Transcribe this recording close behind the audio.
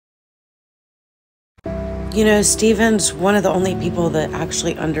You know, Steven's one of the only people that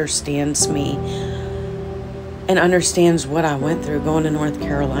actually understands me and understands what I went through going to North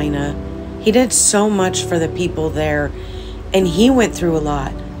Carolina. He did so much for the people there, and he went through a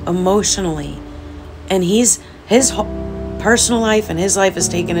lot emotionally. And his personal life and his life has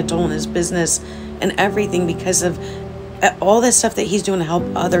taken a toll on his business and everything because of all this stuff that he's doing to help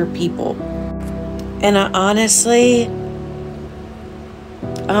other people. And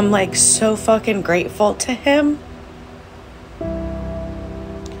I'm like so fucking grateful to him.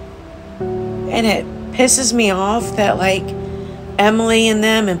 And it pisses me off that like Emily and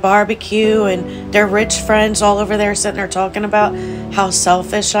them and Barbecue and their rich friends all over there sitting there talking about how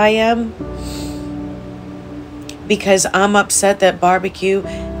selfish I am. Because I'm upset that Barbecue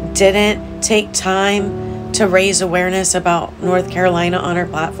didn't take time to raise awareness about North Carolina on her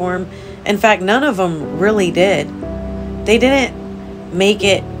platform. In fact, none of them really did. They didn't make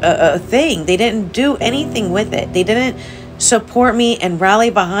it a thing. They didn't do anything with it. They didn't support me and rally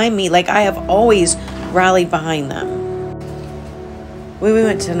behind me like I have always rallied behind them. When we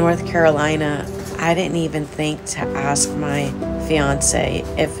went to North Carolina, I didn't even think to ask my fiance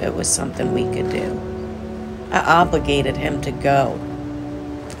if it was something we could do. I obligated him to go.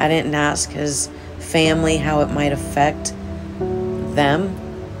 I didn't ask his family how it might affect them.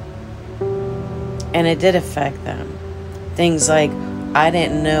 And it did affect them. Things like, I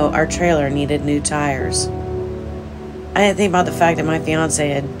didn't know our trailer needed new tires. I didn't think about the fact that my fiance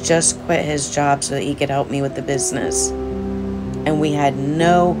had just quit his job so that he could help me with the business. And we had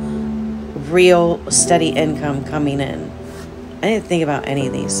no real steady income coming in. I didn't think about any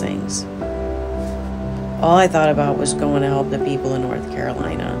of these things. All I thought about was going to help the people in North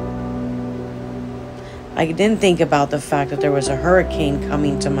Carolina. I didn't think about the fact that there was a hurricane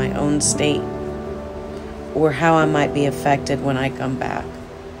coming to my own state, or how I might be affected when I come back.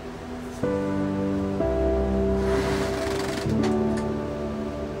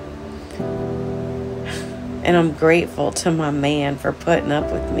 And I'm grateful to my man for putting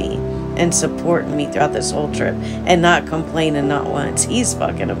up with me and supporting me throughout this whole trip and not complaining not once. He's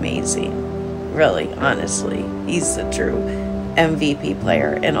fucking amazing. Really, honestly. He's the true MVP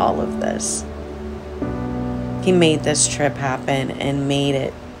player in all of this. He made this trip happen and made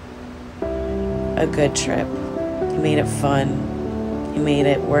it a good trip. He made it fun. He made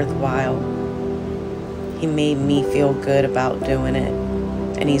it worthwhile. He made me feel good about doing it,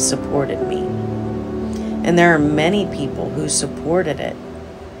 and he supported me. And there are many people who supported it,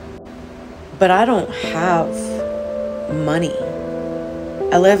 but I don't have money.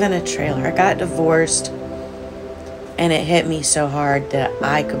 I live in a trailer. I got divorced, and it hit me so hard that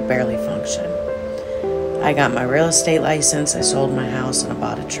I could barely function. I got my real estate license, I sold my house, and I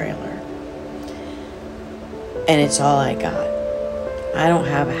bought a trailer. And it's all I got. I don't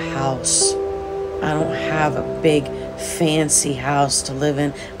have a house. I don't have a big fancy house to live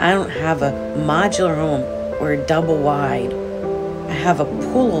in. I don't have a modular home or a double wide. I have a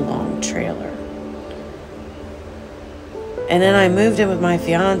pull-along trailer. And then I moved in with my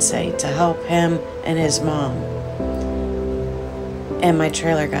fiance to help him and his mom. And my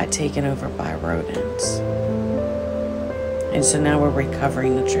trailer got taken over by rodents. And so now we're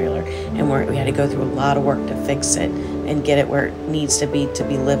recovering the trailer, and we had to go through a lot of work to fix it and get it where it needs to be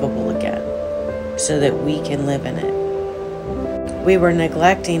livable again so that we can live in it. We were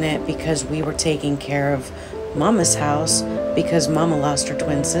neglecting it because we were taking care of Mama's house because Mama lost her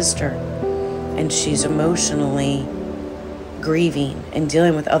twin sister, and she's emotionally grieving and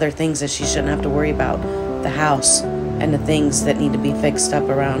dealing with other things that she shouldn't have to worry about, the house and the things that need to be fixed up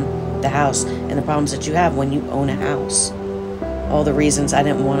around the house and the problems that you have when you own a house. All the reasons I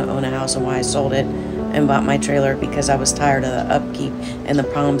didn't want to own a house and why I sold it and bought my trailer, because I was tired of the upkeep and the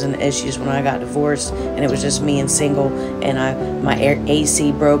problems and the issues when I got divorced, and it was just me and single, and my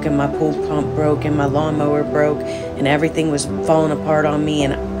AC broke and my pool pump broke and my lawnmower broke and everything was falling apart on me,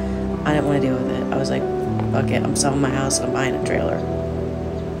 and I didn't want to deal with it. I was like, fuck it, I'm selling my house, I'm buying a trailer.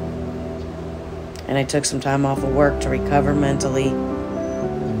 And I took some time off of work to recover mentally.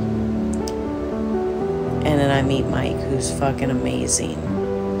 And then I meet Mike, who's fucking amazing.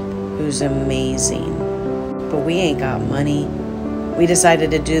 Who's amazing. But we ain't got money. We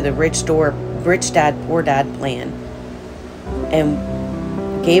decided to do the rich dad, poor dad plan.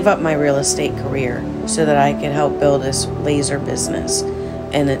 And gave up my real estate career so that I could help build this laser business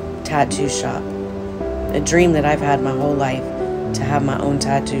and a tattoo shop. A dream that I've had my whole life, to have my own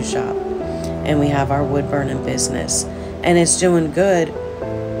tattoo shop. And we have our wood burning business. And it's doing good.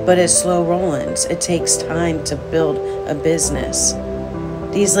 But it's slow rollings. It takes time to build a business.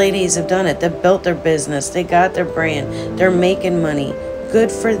 These ladies have done it. They've built their business. They got their brand. They're making money.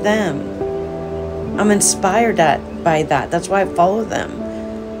 Good for them. I'm inspired by that. That's why I follow them.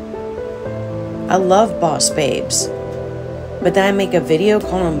 I love boss babes. But then I make a video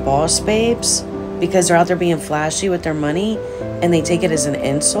calling them boss babes because they're out there being flashy with their money and they take it as an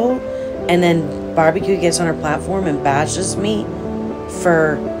insult. And then Barbecue gets on her platform and bashes me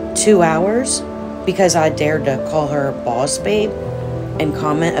for 2 hours because I dared to call her boss babe and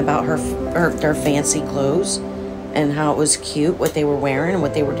comment about their fancy clothes and how it was cute what they were wearing and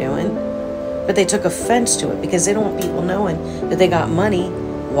what they were doing. But they took offense to it because they don't want people knowing that they got money.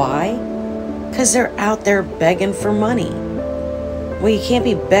 Why? Because they're out there begging for money. Well, you can't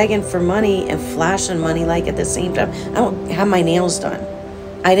be begging for money and flashing money like at the same time. I don't have my nails done.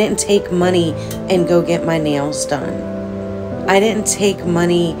 I didn't take money and go get my nails done. I didn't take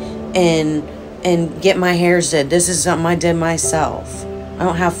money and get my hairs did. This is something I did myself. I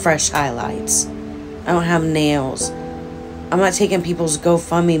don't have fresh highlights. I don't have nails. I'm not taking people's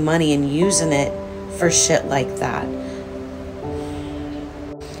GoFundMe money and using it for shit like that.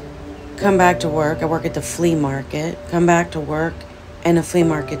 Come back to work. I work at the flea market. Come back to work and the flea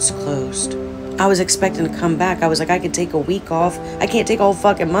market's closed. I was expecting to come back. I was like, I could take a week off. I can't take a whole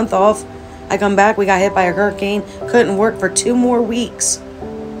fucking month off. I come back, we got hit by a hurricane. Couldn't work for 2 more weeks.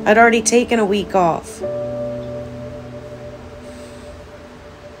 I'd already taken a week off.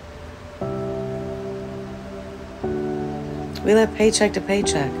 We live paycheck to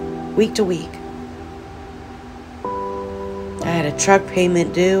paycheck, week to week. I had a truck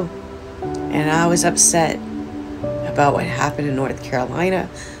payment due, and I was upset about what happened in North Carolina.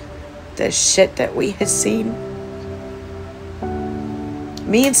 The shit that we had seen.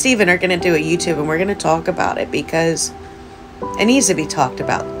 Me and Steven are going to do a YouTube and we're going to talk about it because it needs to be talked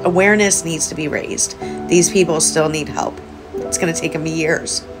about. Awareness needs to be raised. These people still need help. It's going to take them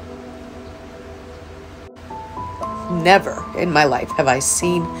years. Never in my life have I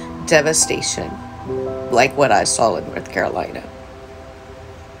seen devastation like what I saw in North Carolina.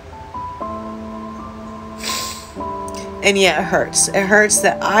 And yeah, it hurts. It hurts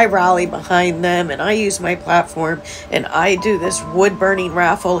that I rally behind them and I use my platform and I do this wood burning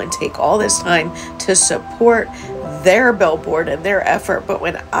raffle and take all this time to support their billboard and their effort. But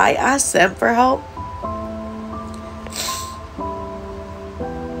when I ask them for help,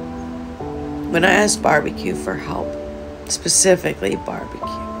 when I asked Barbecue for help, specifically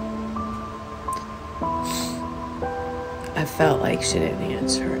Barbecue, I felt like she didn't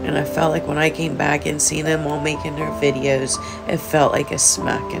answer. And I felt like when I came back and seen them all making their videos, it felt like a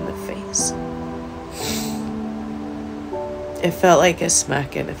smack in the face. It felt like a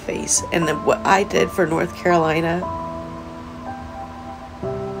smack in the face. And then what I did for North Carolina,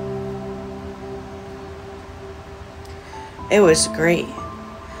 it was great.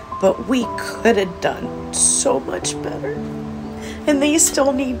 But we could have done so much better. And they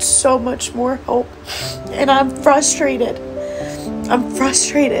still need so much more help. And I'm frustrated. I'm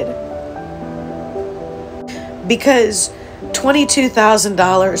frustrated. Because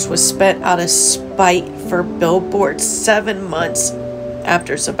 $22,000 was spent out of spite for billboards 7 months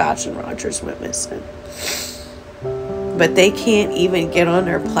after Sebastian Rogers went missing. But they can't even get on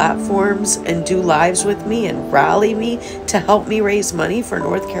their platforms and do lives with me and rally me to help me raise money for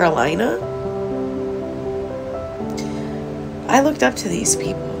North Carolina. I looked up to these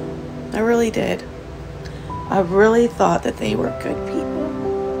people. I really did. I really thought that they were good people.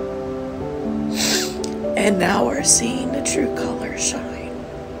 And now we're seeing the true colors shine.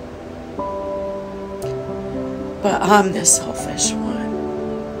 But I'm the selfish one.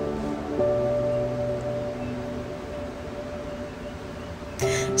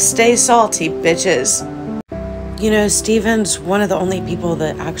 Stay salty, bitches. You know, Steven's one of the only people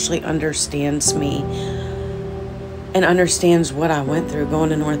that actually understands me and understands what I went through going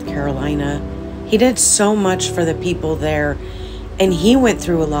to North Carolina. He did so much for the people there, and he went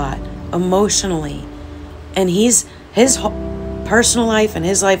through a lot emotionally. And his personal life and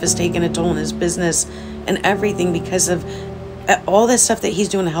his life has taken a toll in his business and everything because of all this stuff that he's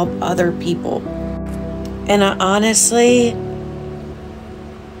doing to help other people. And honestly,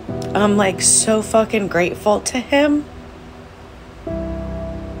 I'm like so fucking grateful to him.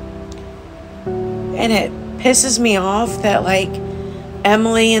 And it pisses me off that like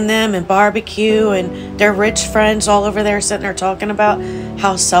Emily and them and Barbecue and their rich friends all over there sitting there talking about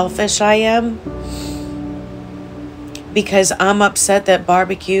how selfish I am. Because I'm upset that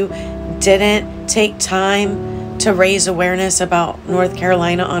Barbecue didn't take time to raise awareness about North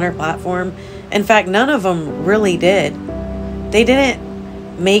Carolina on her platform. In fact, none of them really did. They didn't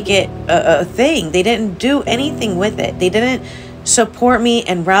make it a thing. They didn't do anything with it. They didn't support me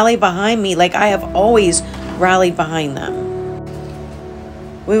and rally behind me like I have always rallied behind them.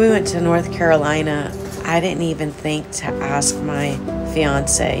 when we went to North Carolina, I didn't even think to ask my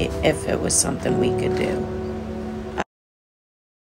fiance if it was something we could do.